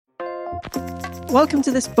Welcome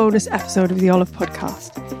to this bonus episode of the Olive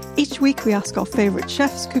Podcast. Each week we ask our favourite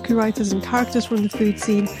chefs, cookie writers and characters from the food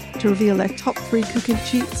scene to reveal their top 3 cooking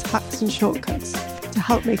cheats, hacks and shortcuts to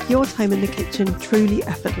help make your time in the kitchen truly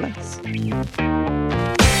effortless.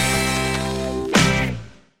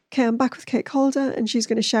 Okay, I'm back with Kate Calder and she's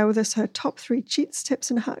going to share with us her top 3 cheats,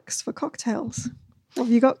 tips and hacks for cocktails. What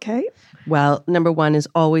have you got, Kate? Well, number 1 is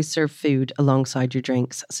always serve food alongside your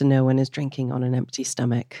drinks so no one is drinking on an empty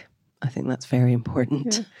stomach. I think that's very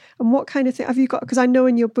important. Yeah. And what kind of thing have you got? Because I know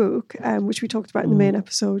in your book, which we talked about in the main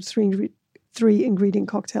episode, three ingredient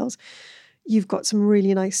cocktails, you've got some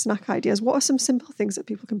really nice snack ideas. What are some simple things that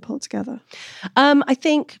people can pull together? I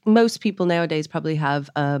think most people nowadays probably have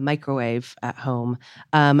a microwave at home.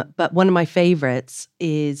 But one of my favorites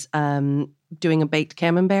is doing a baked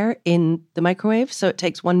camembert in the microwave. So it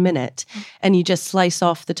takes 1 minute and you just slice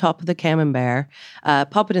off the top of the camembert,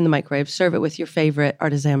 pop it in the microwave, serve it with your favorite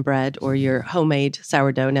artisan bread or your homemade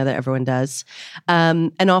sourdough now that everyone does.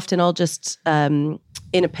 And often I'll just, in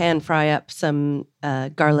a pan, fry up some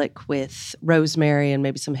garlic with rosemary and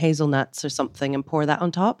maybe some hazelnuts or something and pour that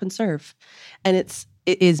on top and serve. And it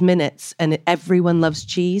is minutes and everyone loves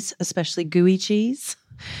cheese, especially gooey cheese.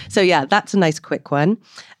 So yeah, that's a nice quick one.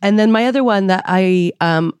 And then my other one that I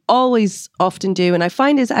always often do, and I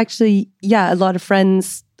find is actually, a lot of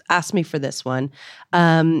friends ask me for this one,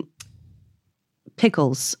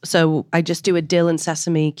 pickles. So I just do a dill and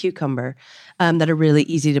sesame cucumber that are really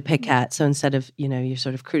easy to pick at. So instead of, your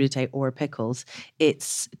sort of crudité or pickles,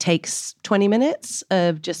 it takes 20 minutes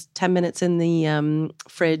of just 10 minutes in the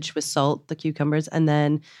fridge with salt, the cucumbers, and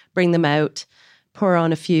then bring them out, pour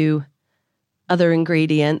on a few other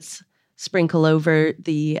ingredients, sprinkle over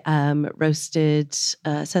the roasted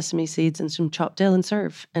sesame seeds and some chopped dill and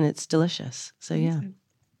serve. And it's delicious. So, yeah.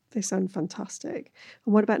 They sound fantastic.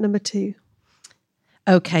 And what about number 2?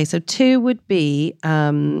 Okay, so 2 would be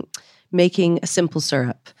making a simple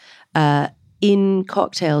syrup. In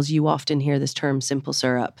cocktails, you often hear this term simple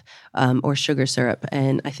syrup or sugar syrup,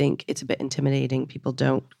 and I think it's a bit intimidating. People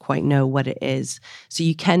don't quite know what it is. So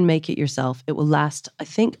you can make it yourself. It will last, I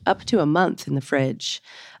think, up to a month in the fridge,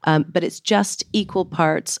 but it's just equal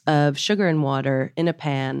parts of sugar and water in a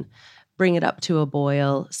pan. Bring it up to a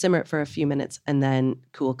boil, simmer it for a few minutes, and then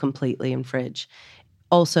cool completely in fridge.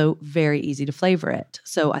 Also very easy to flavor it.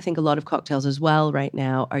 So I think a lot of cocktails as well right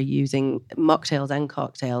now are using mocktails and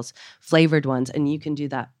cocktails, flavored ones. And you can do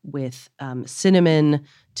that with cinnamon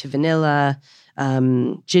to vanilla,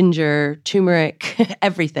 ginger, turmeric,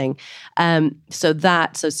 everything. So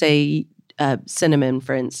say cinnamon,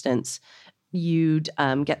 for instance, you'd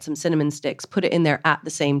get some cinnamon sticks, put it in there at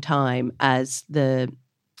the same time as the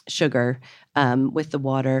sugar with the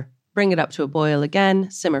water, bring it up to a boil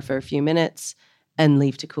again, simmer for a few minutes, and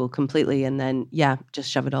leave to cool completely. And then,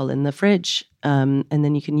 just shove it all in the fridge. And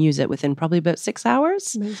then you can use it within probably about 6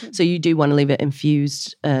 hours. Amazing. So you do want to leave it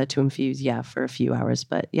infused for a few hours.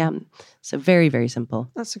 But so very, very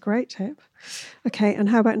simple. That's a great tip. Okay, and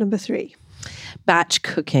how about number 3? Batch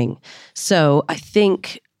cooking. So I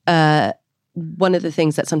think one of the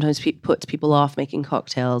things that sometimes puts people off making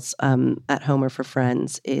cocktails at home or for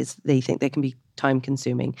friends is they think they can be time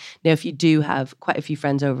consuming. Now, if you do have quite a few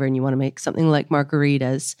friends over and you want to make something like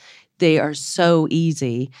margaritas, they are so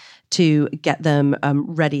easy to get them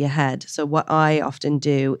ready ahead. So what I often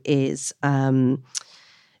do is know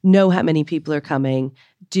how many people are coming,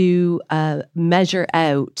 measure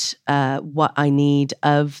out what I need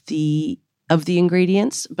of the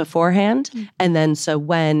ingredients beforehand. And then so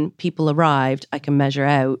when people arrived, I can measure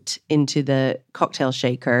out into the cocktail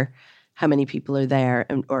shaker how many people are there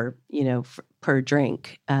per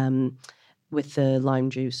drink. With the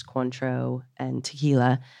lime juice, Cointreau and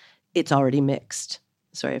tequila, it's already mixed.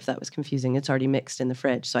 Sorry if that was confusing. It's already mixed in the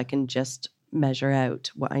fridge. So I can just measure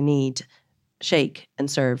out what I need, shake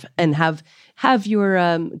and serve, and have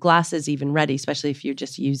your glasses even ready, especially if you're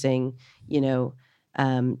just using,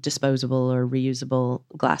 disposable or reusable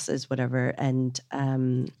glasses, whatever, and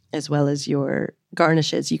as well as your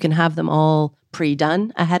garnishes. You can have them all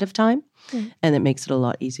pre-done ahead of time, and it makes it a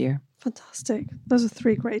lot easier. Fantastic. Those are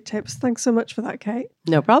 3 great tips. Thanks so much for that, Kate.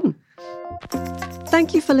 No problem.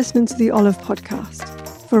 Thank you for listening to the Olive Podcast.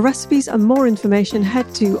 For recipes and more information,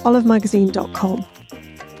 head to olivemagazine.com.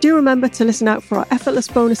 Do remember to listen out for our effortless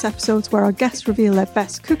bonus episodes where our guests reveal their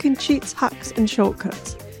best cooking cheats, hacks and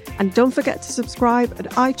shortcuts. And don't forget to subscribe at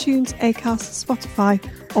iTunes, Acast, Spotify,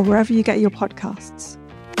 or wherever you get your podcasts.